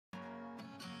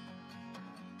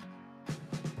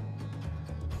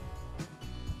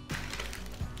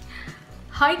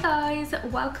Hi guys,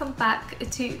 welcome back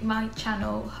to my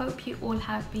channel. Hope you all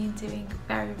have been doing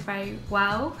very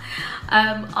well.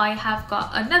 I have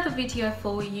got another video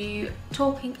for you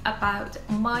talking about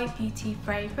my beauty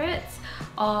favorites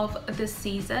of the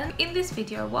season. In this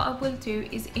video, what I will do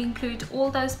is include all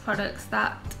those products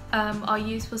that are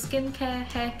used for skincare,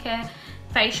 hair care,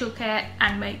 facial care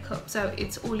and makeup, so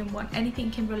it's all in one.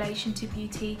 Anything in relation to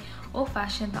beauty or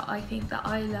fashion that I think that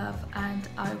I love and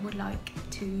I would like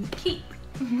to keep.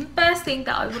 First thing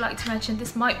that I would like to mention,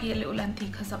 this might be a little lengthy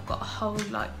because I've got a whole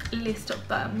list of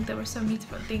them. There were so many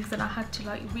different things and I had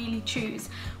to really choose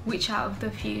which out of the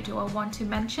few do I want to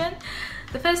mention.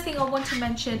 The first thing I want to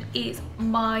mention is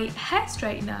my hair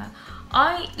straightener.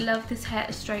 I love this hair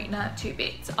straightener to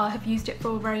bits. I have used it for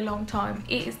a very long time.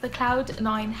 It is the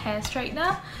Cloud9 hair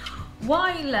straightener.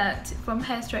 What I learnt from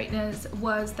hair straighteners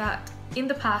was that in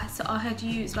the past I had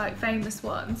used famous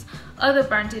ones, other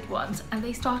branded ones, and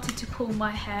they started to pull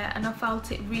my hair and I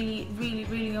felt it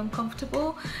really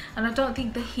uncomfortable, and I don't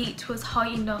think the heat was high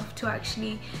enough to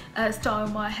actually style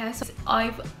my hair. So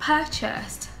I've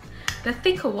purchased the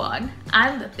thicker one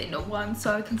and the thinner one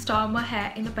so I can style my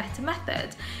hair in a better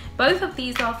method. Both of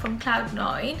these are from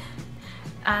Cloud9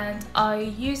 and I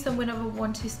use them whenever I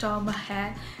want to style my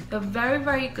hair. They're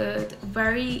very good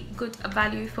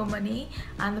value for money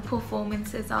and the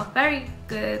performances are very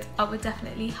good. I would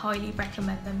definitely highly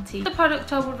recommend them to you. The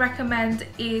product I would recommend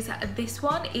is this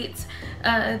one. It's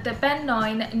the Ben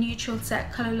 9 Neutral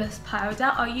Set Colorless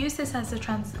Powder. I use this as a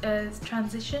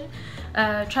translucent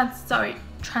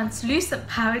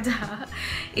powder.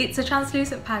 It's a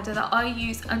translucent powder that I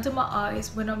use under my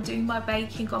eyes when I'm doing my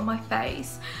baking on my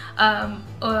face,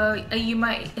 or you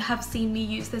might have seen me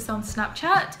use this on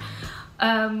Snapchat.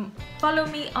 Follow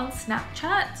me on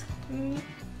Snapchat.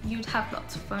 You'd have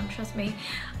lots of fun, trust me.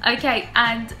 Okay,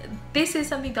 and this is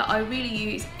something that I really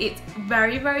use. It's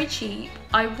very cheap.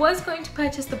 I was going to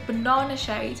purchase the banana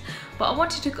shade, but I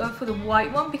wanted to go for the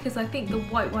white one because I think the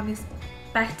white one is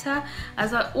better,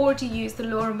 as I already used the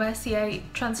Laura Mercier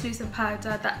translucent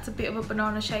powder. That's a bit of a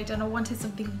banana shade and I wanted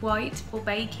something white for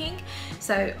baking,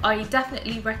 so I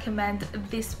definitely recommend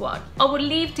this one. I will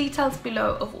leave details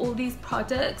below of all these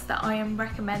products that I am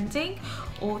recommending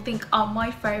or think are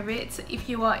my favorites. If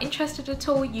you are interested at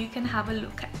all, you can have a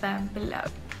look at them below.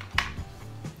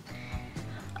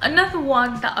 Another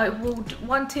one that I would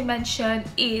want to mention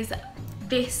is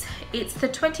this. It's the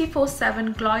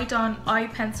 24/7 Glide On Eye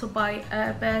Pencil by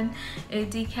Urban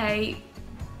Decay,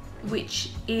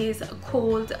 which is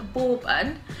called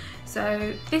Bourbon.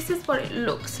 So this is what it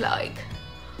looks like.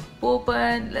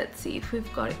 Bourbon, let's see if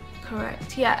we've got it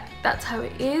correct. Yeah, that's how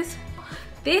it is.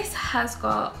 This has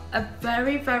got a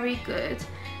very good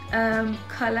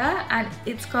colour and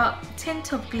it's got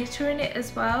tint of glitter in it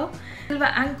as well, silver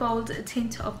and gold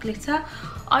tint of glitter.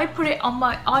 I put it on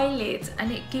my eyelids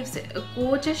and it gives it a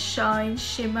gorgeous shine,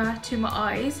 shimmer to my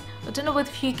eyes. I don't know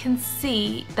whether you can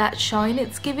see that shine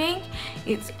it's giving.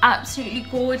 It's absolutely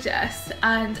gorgeous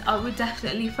and I would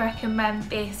definitely recommend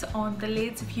this on the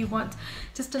lids if you want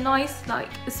just a nice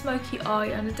smoky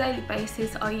eye on a daily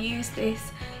basis. I use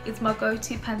this. It's my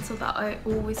go-to pencil that I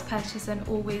always purchase and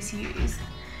always use.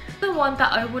 The one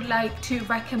that I would like to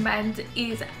recommend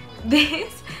is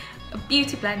this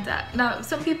beauty blender. Now,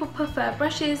 some people prefer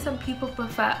brushes, some people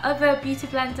prefer other beauty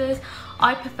blenders.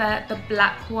 I prefer the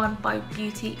black one by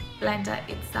Beauty Blender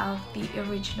itself, the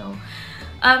original.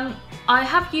 I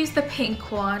have used the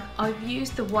pink one, I've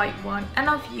used the white one, and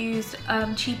I've used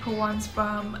cheaper ones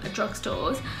from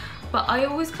drugstores, but I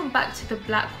always come back to the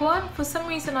black one. For some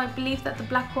reason I believe that the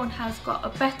black one has got a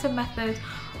better method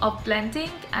of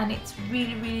blending and it's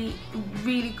really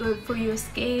good for your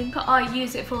skin. I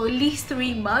use it for at least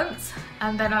 3 months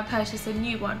and then I purchase a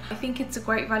new one. I think it's a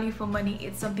great value for money.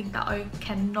 It's something that I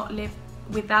cannot live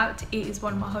without. It is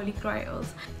one of my holy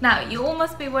grails. Now, you all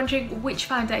must be wondering, which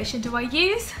foundation do I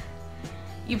use?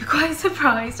 You'd be quite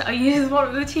surprised. I use one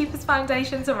of the cheapest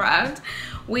foundations around,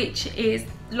 which is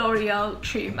L'Oreal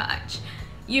True Match.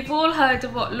 You've all heard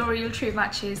of what L'Oreal True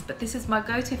Match is, but this is my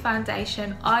go-to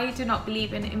foundation. I do not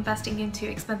believe in investing into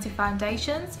expensive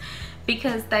foundations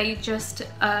because they just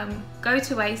go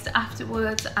to waste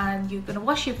afterwards and you're going to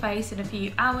wash your face in a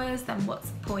few hours, then what's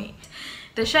the point?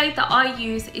 The shade that I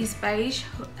use is beige.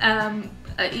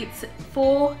 It's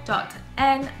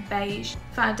 4.N beige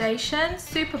foundation,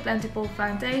 super blendable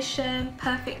foundation,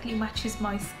 perfectly matches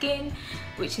my skin,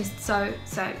 which is so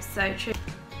true.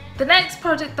 The next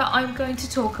product that I'm going to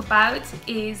talk about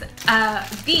is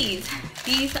these.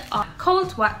 These are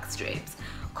cold wax strips.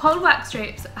 Cold wax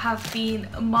strips have been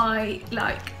my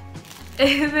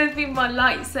they've been my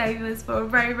lifesavers for a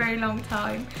very long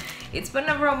time. it's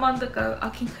whenever I'm on the go, I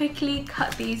can quickly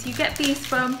cut these. You get these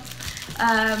from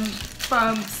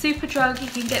Superdrug, you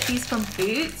can get these from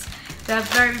Boots. They're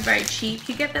very, very cheap.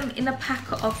 You get them in a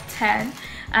pack of 10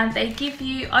 and they give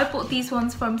you, I bought these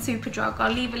ones from Superdrug,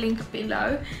 I'll leave a link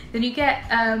below. Then you get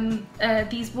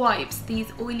these wipes,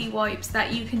 these oily wipes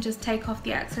that you can just take off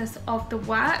the excess of the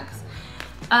wax.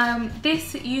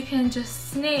 This you can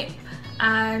just snip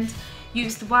and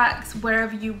use the wax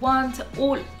wherever you want,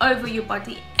 all over your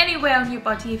body, anywhere on your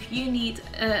body. If you need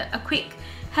a quick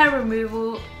hair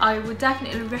removal, I would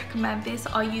definitely recommend this.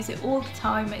 I use it all the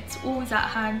time, it's always at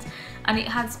hand, and it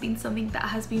has been something that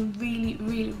has been really,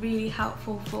 really, really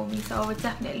helpful for me, so I would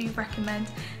definitely recommend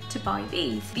to buy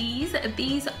these.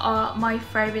 These are my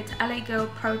favorite LA Girl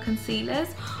Pro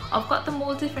concealers. I've got them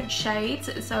all different shades,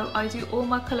 so I do all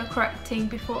my color correcting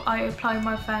before I apply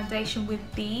my foundation with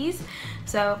these.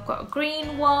 So I've got a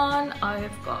green one,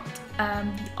 I've got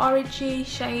the orangey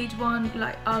shade one,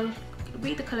 like I'll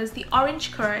read the colors: the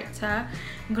orange corrector,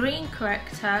 green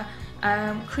corrector,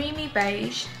 creamy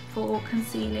beige for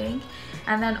concealing,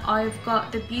 and then I've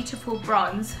got the beautiful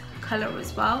bronze color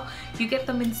as well. You get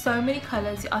them in so many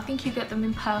colors. I think you get them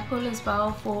in purple as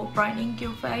well for brightening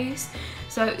your face,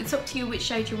 so it's up to you which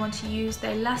shade you want to use.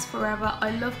 They last forever.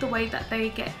 I love the way that they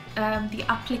get the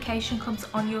application comes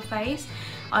on your face.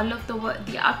 I love the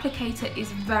applicator is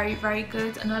very, very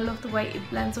good, and I love the way it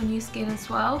blends on your skin as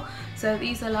well. So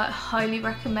these are like highly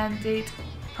recommended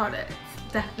products,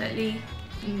 definitely.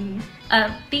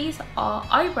 These are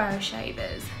eyebrow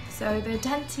shavers, so they're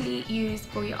dentally used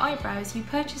for your eyebrows.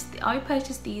 I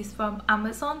purchased these from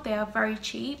Amazon. They are very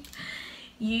cheap.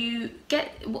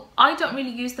 I don't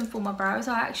really use them for my brows.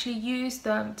 I actually use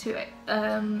them to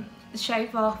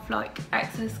shave off like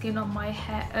excess skin on my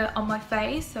hair, on my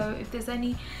face. So if there's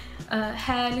any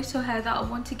little hair that I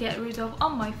want to get rid of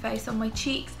on my face, on my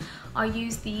cheeks, I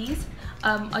use these.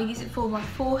 I use it for my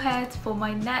forehead, for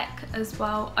my neck as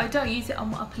well. I don't use it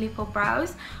on my upper lip or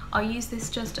brows. I use this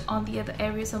just on the other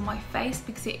areas of my face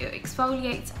because it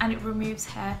exfoliates and it removes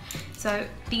hair. So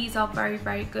these are very,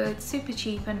 very good, super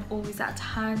cheap and always at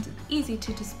hand, easy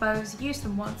to dispose. Use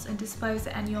them once and dispose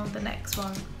it and you're on the next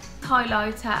one.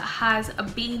 Highlighter has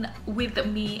been with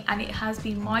me and it has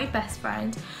been my best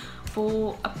friend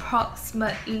for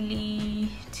approximately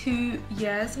 2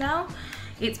 years now.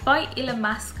 It's by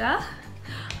illamasqua,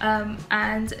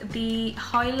 and the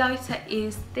highlighter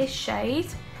is this shade.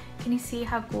 Can you see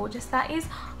how gorgeous that is?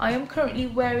 I am currently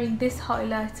wearing this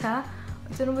highlighter.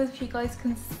 I don't know if you guys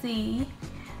can see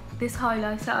this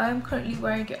highlighter. I am currently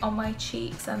wearing it on my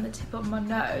cheeks and the tip of my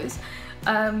nose.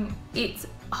 It's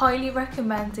highly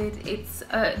recommended. It's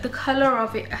the color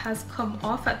of it has come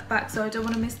off at the back, so I don't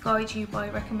want to misguide you by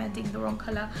recommending the wrong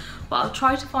color, but I'll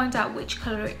try to find out which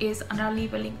color it is and I'll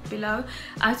leave a link below.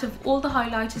 Out of all the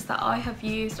highlighters that I have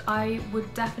used, I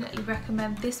would definitely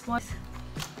recommend this one.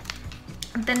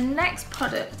 The next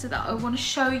product that I want to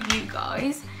show you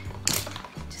guys,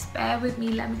 just bear with me,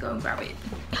 let me go and grab it.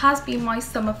 It has been my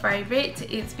summer favorite.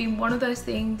 It's been one of those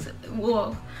things,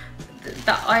 whoa,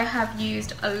 that I have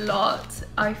used a lot.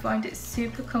 I find it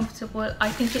super comfortable. I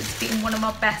think it's been one of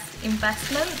my best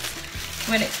investments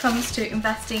when it comes to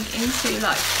investing into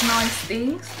like nice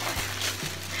things.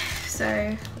 So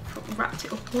I've wrapped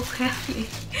it up all carefully.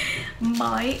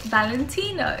 My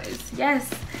Valentinos,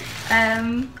 yes.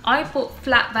 I bought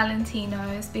flat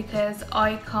Valentinos because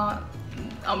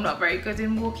I'm not very good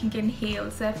in walking in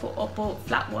heels, therefore I bought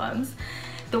flat ones.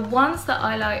 The ones that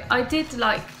I like, I did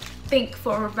think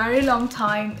for a very long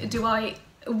time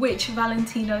which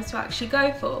Valentinos to actually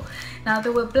go for. Now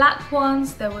there were black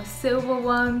ones, there were silver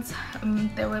ones,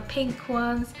 there were pink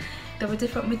ones, there were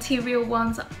different material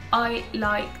ones. I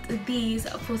liked these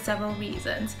for several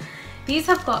reasons. These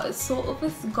have got a sort of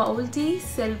a goldy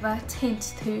silver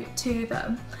tint to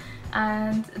them,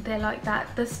 and they're like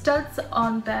that. The studs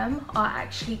on them are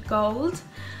actually gold.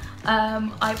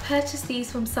 I purchased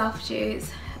these from Selfridges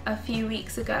a few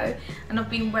weeks ago and I've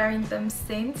been wearing them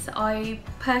since. I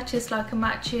purchased like a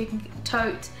matching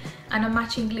tote and a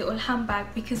matching little handbag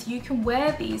because you can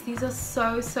wear these. These are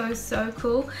so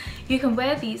cool. You can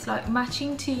wear these like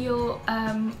matching to your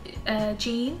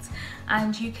jeans,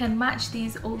 and you can match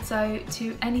these also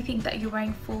to anything that you're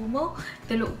wearing formal.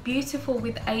 They look beautiful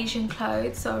with Asian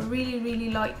clothes, so I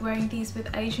really like wearing these with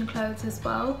Asian clothes as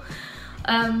well.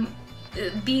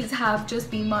 These have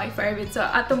just been my favorite, so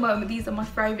at the moment these are my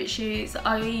favorite shoes.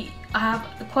 I have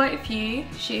quite a few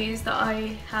shoes that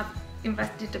I have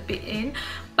invested a bit in,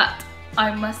 but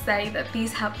I must say that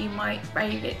these have been my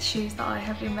favorite shoes that I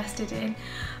have invested in.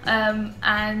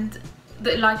 And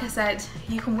like I said,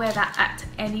 you can wear that at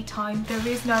any time. There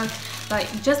is no, like,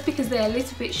 just because they're a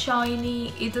little bit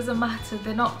shiny, it doesn't matter.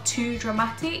 They're not too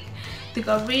dramatic. They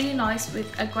go really nice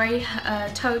with a grey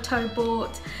tote I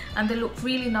bought, and they look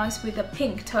really nice with a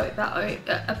pink tote that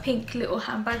a pink little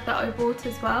handbag that I bought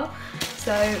as well.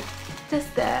 So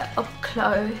just there up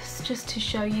close, just to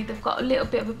show you, they've got a little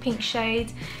bit of a pink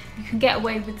shade. You can get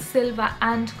away with silver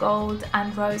and gold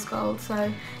and rose gold,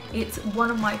 so it's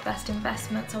one of my best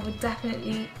investments. I would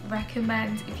definitely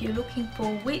recommend, if you're looking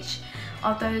for which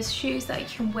are those shoes that you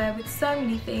can wear with so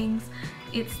many things,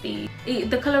 it's the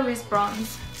colour is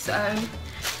bronze, so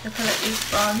the colour is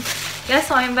bronze.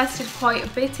 Yes, I invested quite a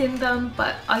bit in them,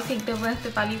 but I think they're worth the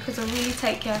value because I really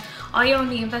take care. I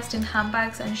only invest in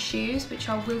handbags and shoes, which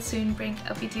I will soon bring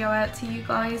a video out to you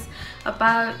guys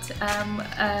about,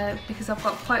 because I've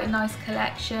got quite a nice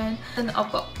collection, and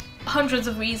I've got hundreds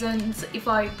of reasons if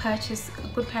I purchase a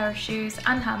good pair of shoes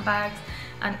and handbags,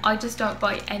 and I just don't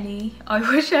buy any. I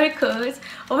wish I could.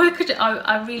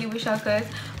 I really wish I could,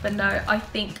 but no, I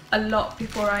think a lot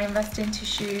before I invest into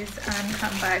shoes and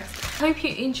handbags. I hope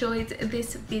you enjoyed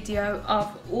this video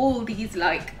of all these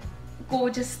like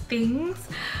gorgeous things.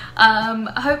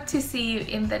 I hope to see you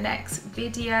in the next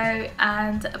video,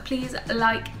 and please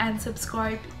like and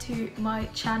subscribe to my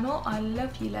channel. I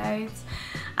love you loads,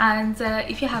 and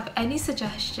if you have any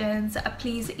suggestions,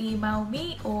 please email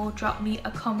me or drop me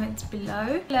a comment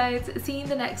below. Loads. See you in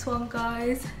the next one,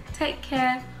 guys. Take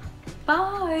care.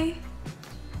 Bye.